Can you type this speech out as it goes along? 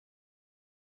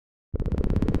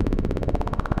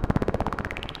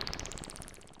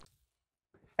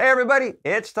Hey everybody,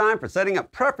 it's time for setting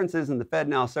up preferences in the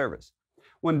FedNow Service.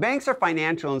 When banks or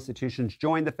financial institutions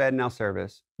join the FedNow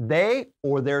Service, they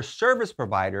or their service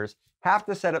providers have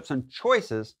to set up some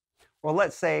choices, or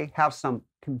let's say have some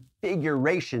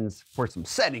configurations for some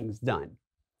settings done.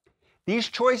 These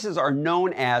choices are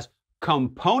known as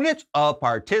components of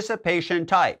participation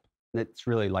type. It's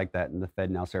really like that in the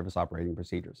FedNow Service operating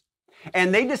procedures.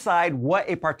 And they decide what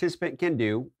a participant can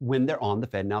do when they're on the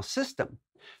FedNow system.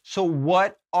 So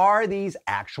what are these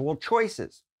actual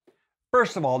choices?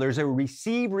 First of all, there's a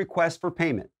receive request for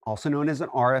payment, also known as an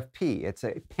RFP. It's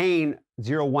a paying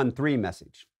 013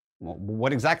 message. Well,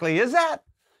 what exactly is that?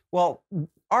 Well,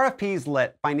 RFPs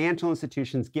let financial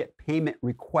institutions get payment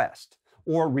requests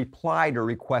or reply to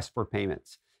requests for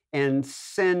payments and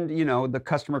send, the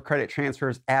customer credit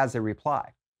transfers as a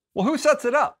reply. Well, who sets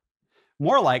it up?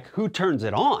 More like who turns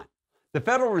it on? The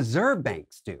Federal Reserve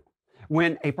banks do.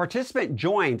 When a participant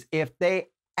joins, if they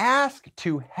ask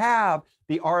to have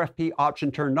the RFP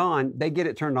option turned on, they get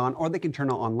it turned on, or they can turn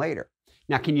it on later.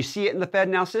 Now, can you see it in the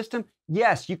FedNow system?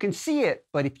 Yes, you can see it,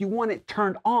 but if you want it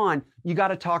turned on, you got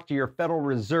to talk to your Federal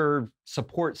Reserve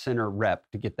Support Center rep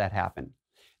to get that happen.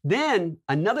 Then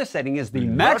another setting is the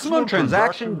maximum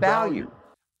transaction value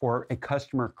for a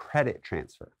customer credit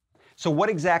transfer. So what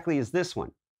exactly is this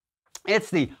one?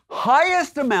 It's the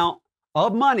highest amount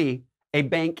of money a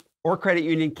bank or credit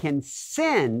union can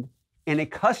send in a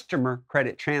customer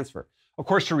credit transfer. Of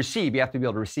course, to receive, you have to be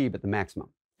able to receive at the maximum.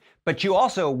 But you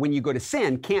also, when you go to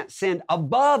send, can't send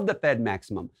above the Fed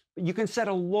maximum. But you can set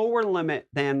a lower limit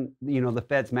than the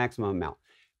Fed's maximum amount.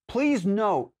 Please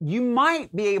note, you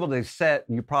might be able to set,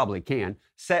 you probably can,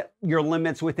 set your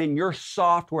limits within your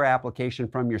software application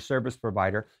from your service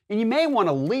provider. And you may want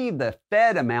to leave the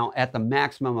Fed amount at the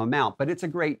maximum amount, but it's a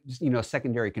great,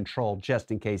 secondary control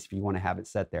just in case if you want to have it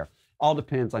set there. All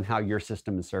depends on how your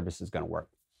system and service is going to work.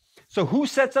 So who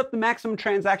sets up the maximum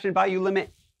transaction value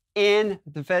limit in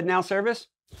the FedNow service?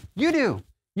 You do.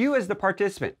 You as the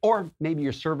participant, or maybe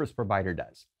your service provider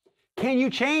does. Can you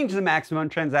change the maximum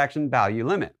transaction value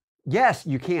limit? Yes,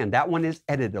 you can. That one is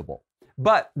editable.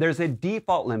 But there's a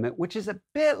default limit, which is a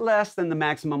bit less than the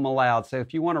maximum allowed. So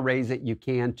if you want to raise it, you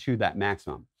can to that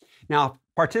maximum. Now, if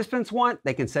participants want,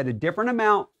 they can set a different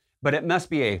amount, but it must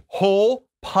be a whole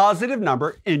positive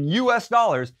number in US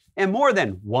dollars and more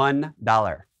than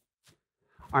 $1.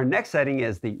 Our next setting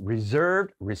is the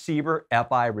reserved receiver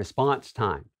FI response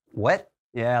time. What?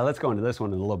 Yeah, let's go into this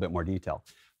one in a little bit more detail.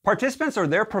 Participants or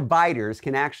their providers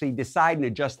can actually decide and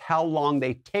adjust how long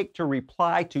they take to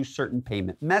reply to certain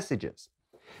payment messages.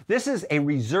 This is a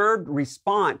reserved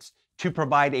response to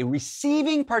provide a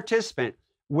receiving participant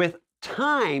with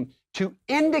time to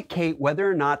indicate whether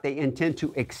or not they intend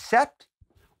to accept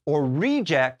or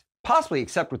reject, possibly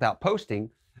accept without posting,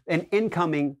 an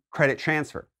incoming credit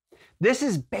transfer. This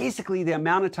is basically the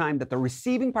amount of time that the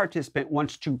receiving participant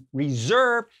wants to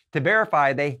reserve to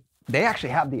verify they actually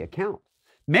have the account.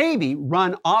 Maybe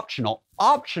run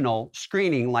optional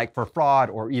screening like for fraud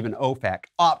or even OFAC,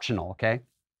 optional, okay?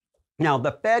 Now,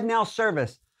 the FedNow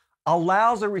service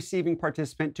allows a receiving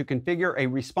participant to configure a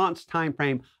response time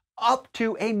frame up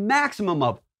to a maximum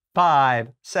of 5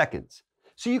 seconds.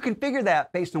 So you configure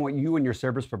that based on what you and your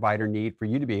service provider need for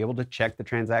you to be able to check the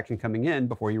transaction coming in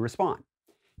before you respond.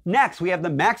 Next, we have the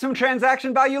maximum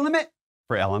transaction value limit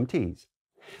for LMTs.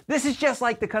 This is just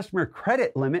like the customer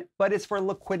credit limit, but it's for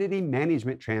liquidity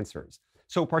management transfers.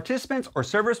 So participants or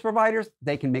service providers,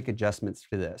 they can make adjustments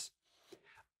to this.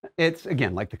 It's,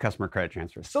 again, like the customer credit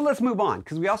transfers. So let's move on,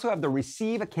 because we also have the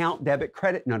receive account debit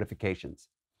credit notifications.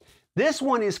 This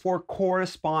one is for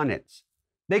correspondents.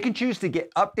 They can choose to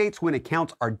get updates when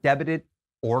accounts are debited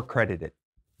or credited.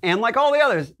 And like all the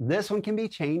others, this one can be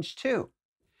changed too.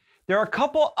 There are a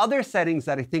couple other settings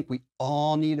that I think we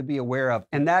all need to be aware of,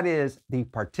 and that is the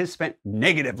participant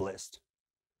negative list.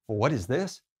 Well, what is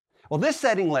this? Well, this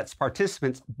setting lets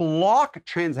participants block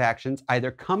transactions either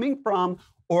coming from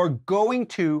or going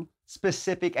to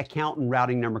specific account and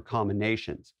routing number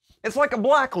combinations. It's like a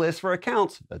blacklist for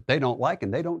accounts that they don't like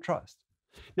and they don't trust.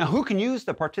 Now, who can use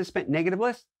the participant negative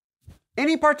list?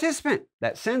 Any participant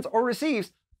that sends or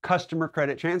receives customer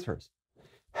credit transfers.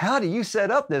 How do you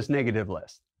set up this negative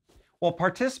list? Well,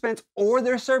 participants or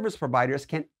their service providers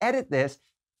can edit this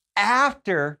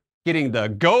after getting the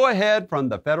go-ahead from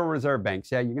the Federal Reserve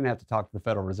banks. Yeah, you're going to have to talk to the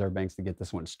Federal Reserve banks to get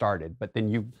this one started, but then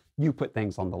you put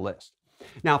things on the list.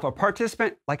 Now, if a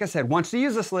participant, like I said, wants to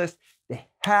use this list, they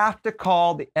have to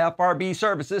call the FRB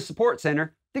Services Support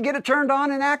Center to get it turned on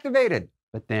and activated,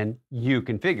 but then you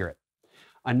configure it.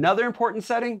 Another important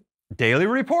setting, daily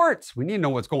reports. We need to know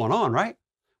what's going on, right?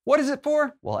 What is it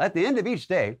for? Well, at the end of each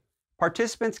day,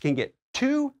 participants can get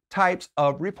two types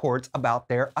of reports about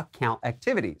their account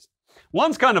activities.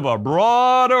 One's kind of a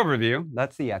broad overview.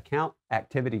 That's the account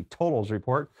activity totals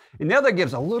report. And the other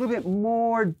gives a little bit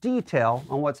more detail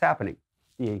on what's happening.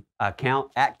 The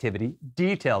account activity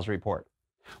details report.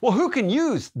 Well, who can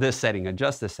use this setting,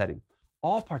 adjust this setting?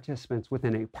 All participants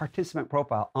within a participant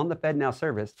profile on the FedNow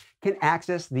service can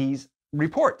access these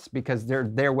reports because they're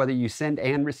there whether you send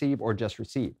and receive or just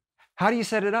receive. How do you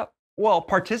set it up? Well,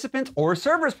 participants or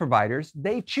service providers,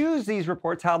 they choose these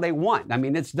reports how they want. I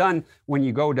mean, it's done when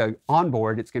you go to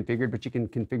onboard, it's configured, but you can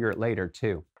configure it later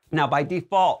too. Now, by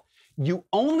default, you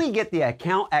only get the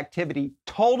account activity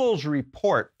totals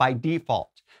report by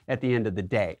default at the end of the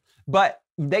day, but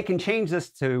they can change this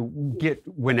to get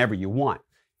whenever you want.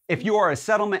 If you are a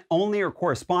settlement only or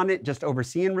correspondent, just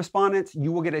overseeing respondents,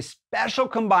 you will get a special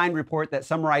combined report that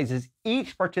summarizes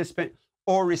each participant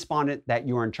or respondent that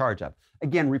you are in charge of.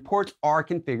 Again, reports are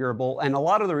configurable, and a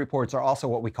lot of the reports are also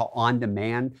what we call on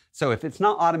demand. So if it's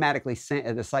not automatically sent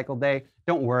at the cycle day,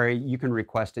 don't worry, you can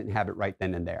request it and have it right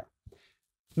then and there.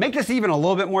 Make this even a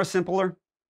little bit more simpler.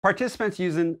 Participants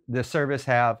using the service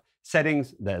have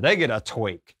settings that they get a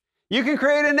tweak. You can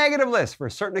create a negative list for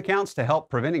certain accounts to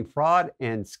help preventing fraud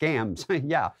and scams.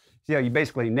 Yeah, so you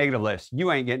basically negative list,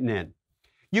 you ain't getting in.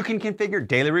 You can configure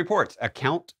daily reports,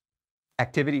 account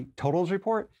activity totals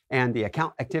report, and the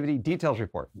account activity details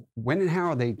report. When and how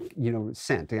are they,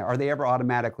 sent? Are they ever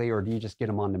automatically, or do you just get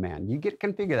them on demand? You get to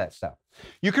configure that stuff.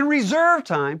 You can reserve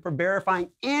time for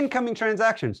verifying incoming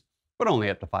transactions, but only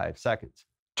up to 5 seconds.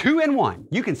 2-in-1,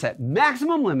 you can set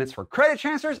maximum limits for credit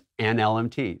transfers and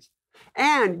LMTs.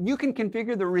 And you can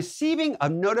configure the receiving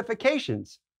of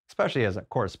notifications, especially as a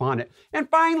correspondent. And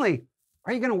finally,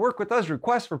 are you going to work with those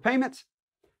requests for payments?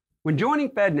 When joining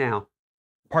FedNow,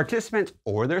 participants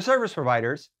or their service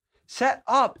providers set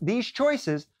up these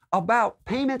choices about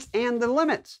payments and the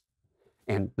limits,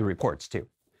 and the reports too.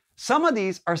 Some of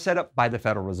these are set up by the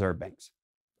Federal Reserve banks,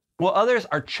 while others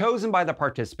are chosen by the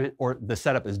participant, or the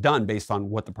setup is done based on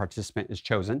what the participant is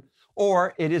chosen,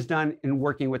 or it is done in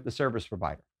working with the service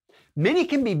provider. Many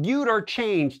can be viewed or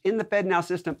changed in the FedNow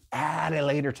system at a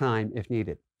later time if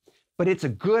needed. But it's a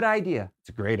good idea, it's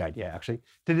a great idea actually,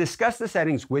 to discuss the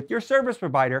settings with your service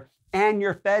provider and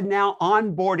your FedNow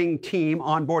onboarding team,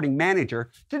 onboarding manager,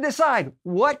 to decide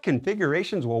what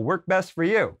configurations will work best for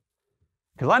you.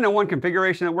 Because I know one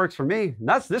configuration that works for me, and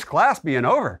that's this class being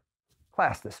over.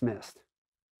 Class dismissed.